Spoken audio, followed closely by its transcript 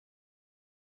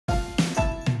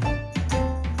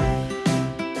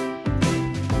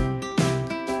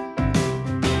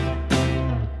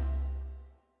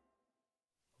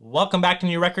Welcome back to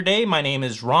New Record Day. My name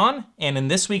is Ron, and in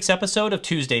this week's episode of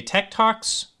Tuesday Tech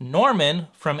Talks, Norman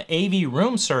from AV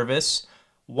Roomservice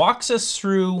walks us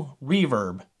through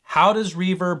reverb. How does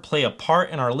reverb play a part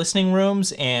in our listening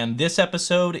rooms? And this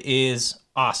episode is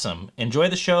awesome. Enjoy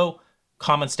the show.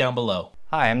 Comments down below.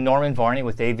 Hi, I'm Norman Varney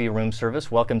with AV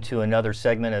Roomservice. Welcome to another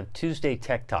segment of Tuesday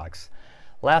Tech Talks.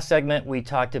 Last segment we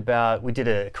did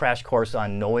a crash course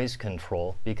on noise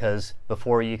control, because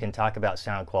before you can talk about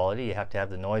sound quality, you have to have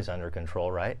the noise under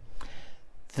control, right?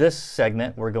 This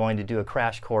segment we're going to do a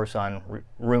crash course on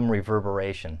room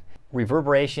reverberation.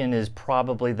 Reverberation is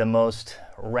probably the most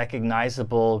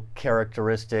recognizable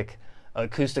characteristic,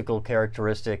 acoustical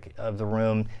characteristic of the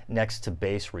room next to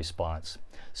bass response.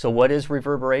 So what is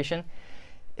reverberation?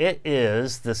 It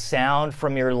is the sound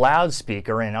from your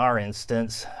loudspeaker, in our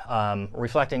instance,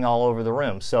 reflecting all over the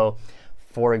room. So,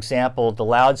 for example, the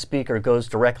loudspeaker goes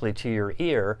directly to your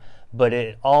ear, but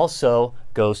it also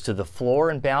goes to the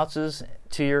floor and bounces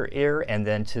to your ear, and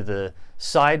then to the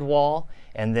side wall,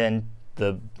 and then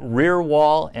the rear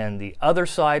wall, and the other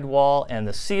side wall, and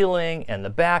the ceiling, and the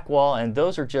back wall, and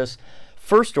those are just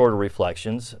first-order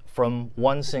reflections from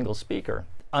one single speaker.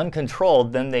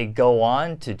 Uncontrolled, then they go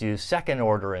on to do second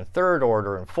order and third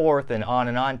order and fourth and on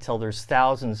until there's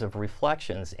thousands of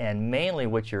reflections. And mainly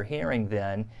what you're hearing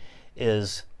then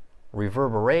is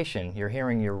reverberation. You're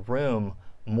hearing your room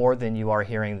more than you are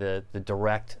hearing the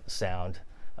direct sound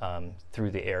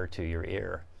through the air to your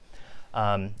ear.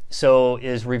 So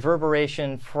is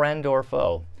reverberation friend or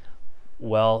foe?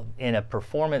 Well, in a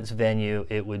performance venue,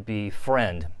 it would be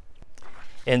friend.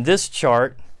 In this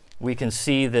chart, we can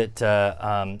see that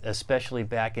especially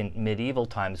back in medieval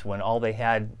times, when all they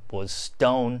had was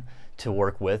stone to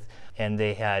work with, and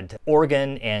they had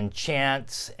organ and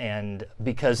chants, and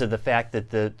because of the fact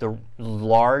that the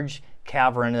large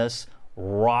cavernous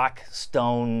rock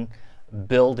stone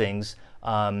buildings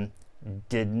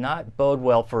did not bode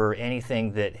well for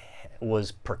anything that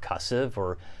was percussive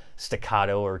or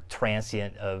staccato or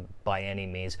transient by any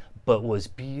means, but was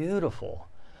beautiful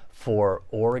for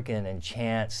organ and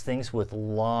chants, things with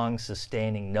long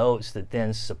sustaining notes that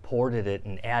then supported it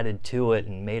and added to it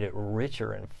and made it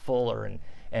richer and fuller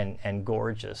and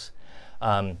gorgeous.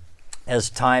 As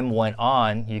time went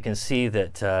on, you can see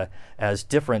that as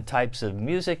different types of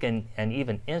music and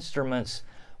even instruments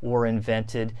were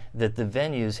invented, that the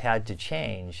venues had to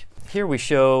change. Here we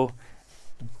show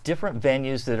different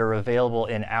venues that are available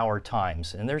in our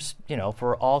times, and there's,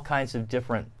 for all kinds of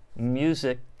different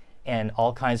music and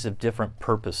all kinds of different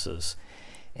purposes.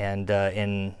 And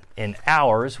in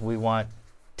ours, we want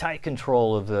tight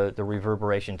control of the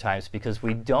reverberation times, because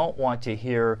we don't want to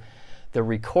hear the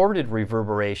recorded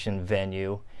reverberation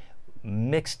venue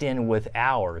mixed in with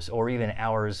ours, or even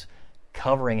ours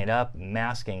covering it up,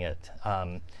 masking it.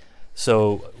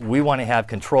 So we want to have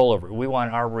control over it. We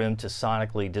want our room to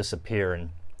sonically disappear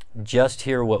and just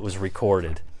hear what was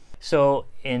recorded. So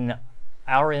in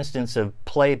our instance of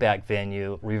playback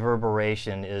venue,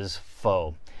 reverberation is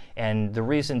faux. And the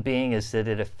reason being is that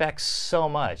it affects so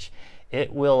much.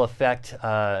 It will affect,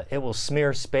 it will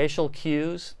smear spatial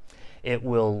cues. It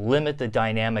will limit the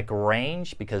dynamic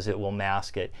range because it will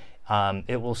mask it.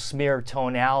 It will smear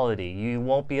tonality. You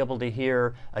won't be able to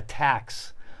hear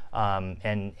attacks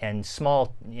and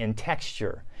small in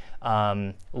texture.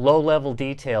 Low-level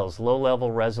details,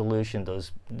 low-level resolution,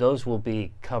 those will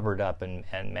be covered up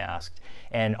and masked.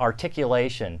 And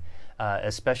articulation,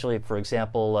 especially, for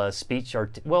example, speech,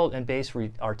 and bass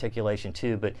articulation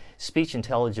too, but speech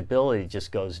intelligibility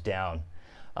just goes down.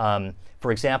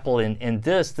 For example, in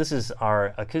this is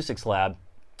our acoustics lab,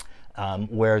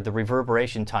 where the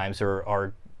reverberation times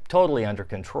are totally under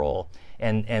control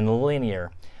and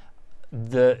linear.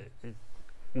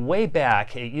 Way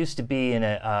back, it used to be in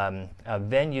a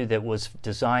venue that was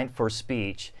designed for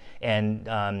speech, and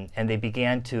they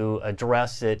began to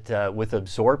address it with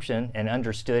absorption and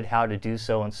understood how to do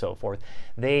so and so forth.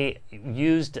 They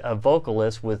used a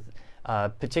vocalist with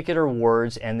particular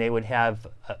words, and they would have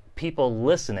people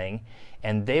listening,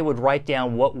 and they would write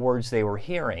down what words they were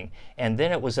hearing. And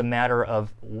then it was a matter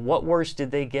of what words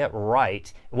did they get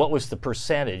right, what was the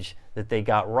percentage that they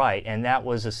got right, and that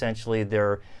was essentially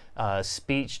their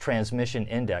speech transmission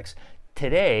index.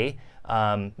 Today,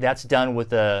 that's done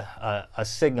with a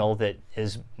signal that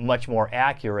is much more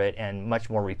accurate and much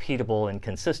more repeatable and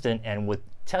consistent, and with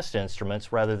test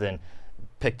instruments rather than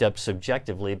picked up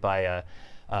subjectively by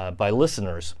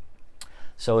listeners.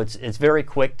 So it's very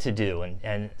quick to do,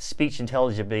 and speech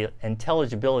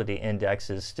intelligibility index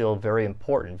is still very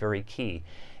important, very key.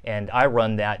 And I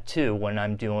run that too when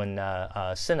I'm doing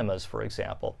cinemas, for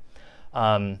example.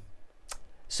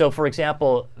 So for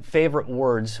example, favorite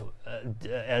words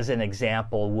as an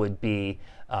example would be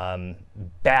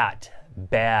bat,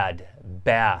 bad,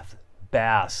 bath,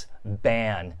 bass,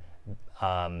 ban,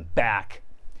 back.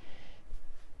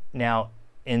 Now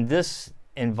in this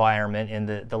environment, in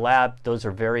the lab, those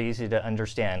are very easy to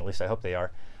understand, at least I hope they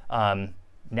are.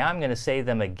 Now I'm going to say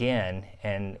them again,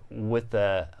 and with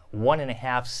the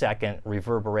 1.5 second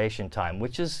reverberation time,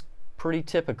 which is pretty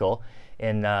typical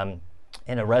in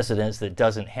a residence that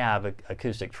doesn't have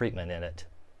acoustic treatment in it.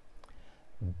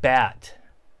 Bat,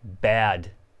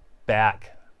 bad,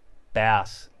 back,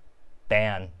 bass,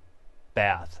 ban,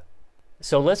 bath.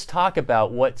 So let's talk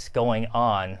about what's going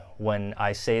on when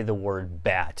I say the word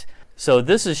bat. So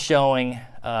this is showing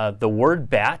the word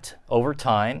bat over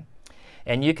time,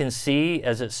 and you can see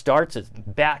as it starts,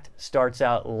 bat starts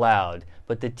out loud,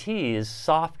 but the T is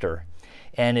softer.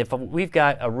 And if we've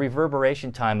got a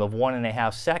reverberation time of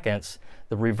 1.5 seconds,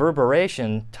 the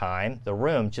reverberation time, the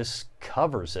room just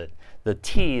covers it. The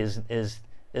T is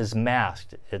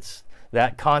masked.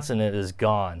 That consonant is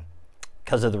gone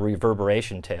because of the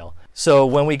reverberation tail. So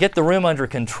when we get the room under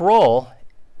control,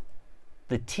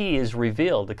 the T is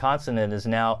revealed. The consonant is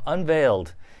now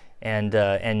unveiled, and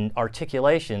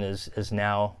articulation is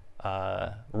now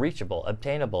reachable,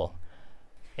 obtainable.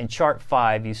 In chart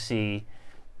 5, you see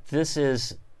this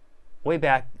is way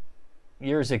back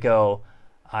years ago.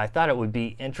 I thought it would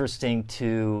be interesting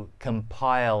to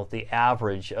compile the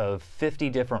average of 50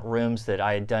 different rooms that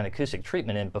I had done acoustic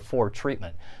treatment in before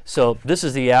treatment. So this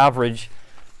is the average.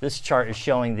 This chart is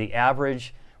showing the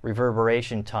average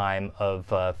reverberation time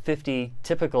of 50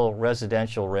 typical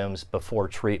residential rooms before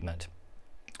treatment.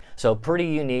 So pretty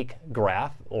unique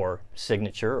graph or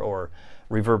signature or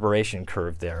reverberation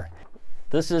curve there.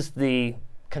 This is the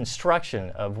construction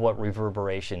of what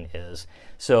reverberation is.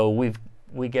 So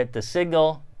we get the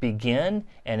signal begin,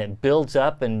 and it builds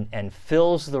up and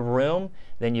fills the room.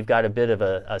 Then you've got a bit of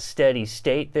a steady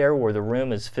state there where the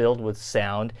room is filled with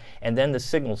sound, and then the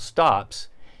signal stops.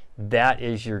 That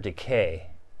is your decay.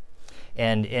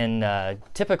 And in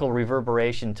typical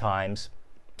reverberation times,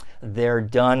 they're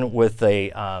done with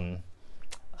an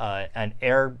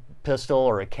air pistol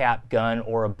or a cap gun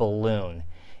or a balloon,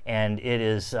 and it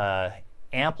is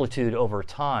amplitude over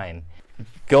time.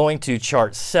 Going to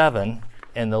chart 7,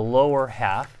 in the lower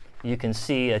half, you can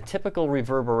see a typical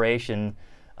reverberation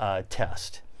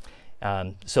test.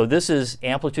 So this is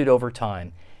amplitude over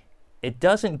time. It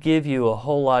doesn't give you a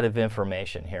whole lot of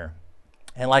information here.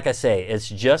 And like I say, it's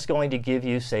just going to give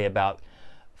you, say, about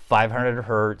 500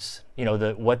 hertz, you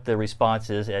know, what the response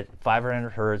is at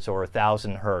 500 hertz or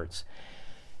 1,000 hertz.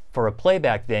 For a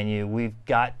playback venue, we've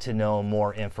got to know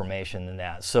more information than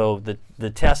that. So the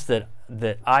test that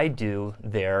I do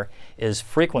there is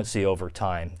frequency over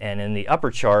time. And in the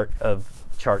upper chart of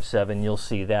chart 7, you'll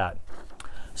see that.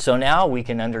 So now we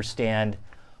can understand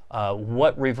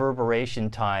what reverberation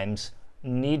times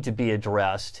need to be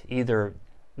addressed, either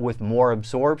with more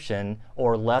absorption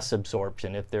or less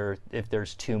absorption if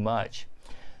there's too much.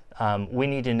 We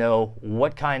need to know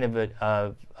what kind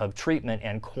of treatment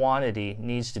and quantity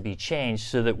needs to be changed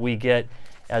so that we get,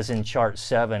 as in chart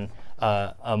 7,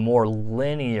 a more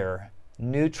linear,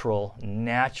 neutral,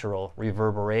 natural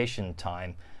reverberation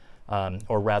time,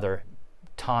 or rather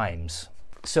times.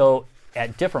 So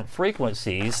at different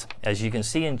frequencies, as you can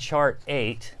see in chart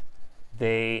 8,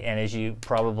 and as you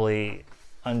probably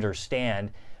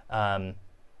understand,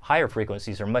 higher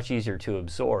frequencies are much easier to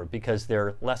absorb because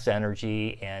they're less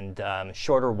energy and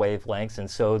shorter wavelengths, and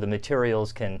so the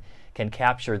materials can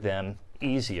capture them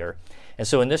easier. And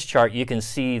so in this chart you can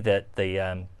see that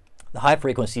the high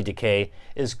frequency decay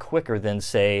is quicker than,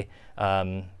 say,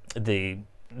 any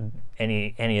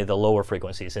of the lower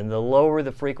frequencies. And the lower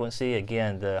the frequency,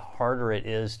 again, the harder it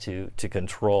is to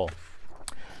control.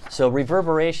 So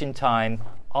reverberation time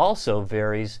also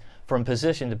varies from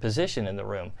position to position in the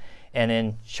room. And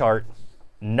in chart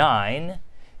 9,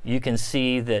 you can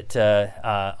see that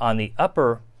on the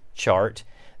upper chart,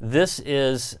 this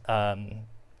is,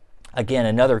 again,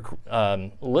 another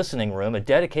listening room, a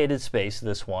dedicated space,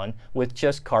 this one, with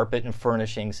just carpet and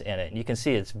furnishings in it. And you can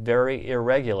see it's very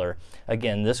irregular.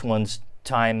 Again, this one's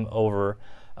time over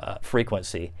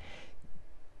frequency.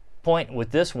 Point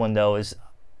with this one, though, is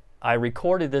I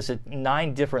recorded this at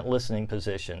 9 different listening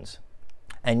positions.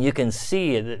 And you can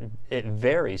see it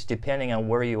varies depending on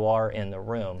where you are in the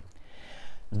room.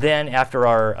 Then after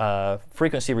our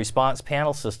frequency response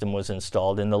panel system was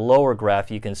installed, in the lower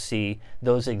graph you can see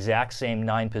those exact same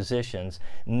 9 positions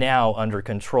now under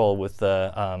control with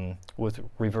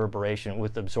reverberation,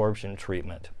 with absorption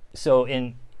treatment. So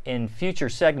in future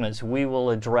segments we will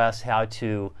address how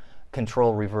to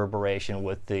control reverberation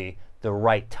with the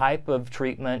right type of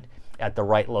treatment at the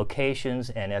right locations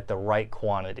and at the right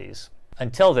quantities.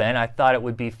 Until then, I thought it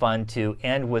would be fun to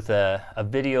end with a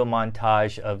video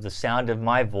montage of the sound of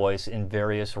my voice in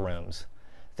various rooms.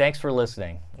 Thanks for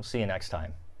listening. We'll see you next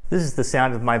time. This is the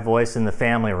sound of my voice in the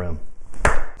family room.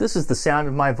 This is the sound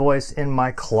of my voice in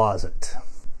my closet.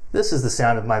 This is the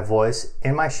sound of my voice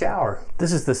in my shower.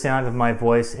 This is the sound of my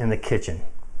voice in the kitchen.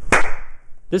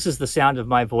 This is the sound of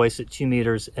my voice at 2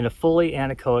 meters in a fully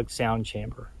anechoic sound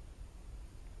chamber.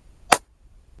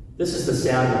 This is the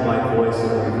sound of my voice in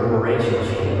a reverberation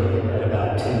chamber at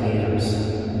about 2 meters.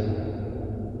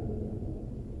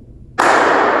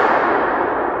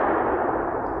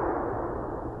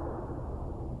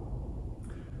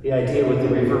 The idea with the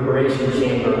reverberation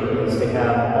chamber is to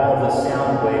have all the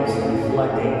sound waves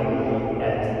reflecting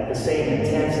at the same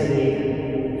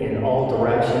intensity in all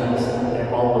directions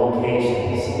at all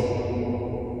locations.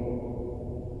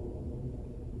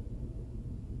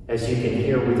 As you can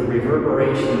hear with the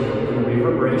reverberation in the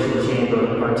reverberation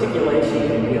chamber, articulation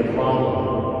can be a problem.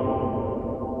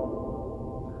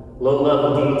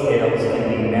 Low-level details can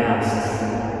be masked.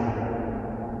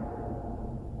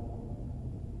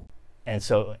 And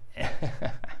so,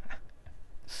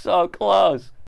 so close.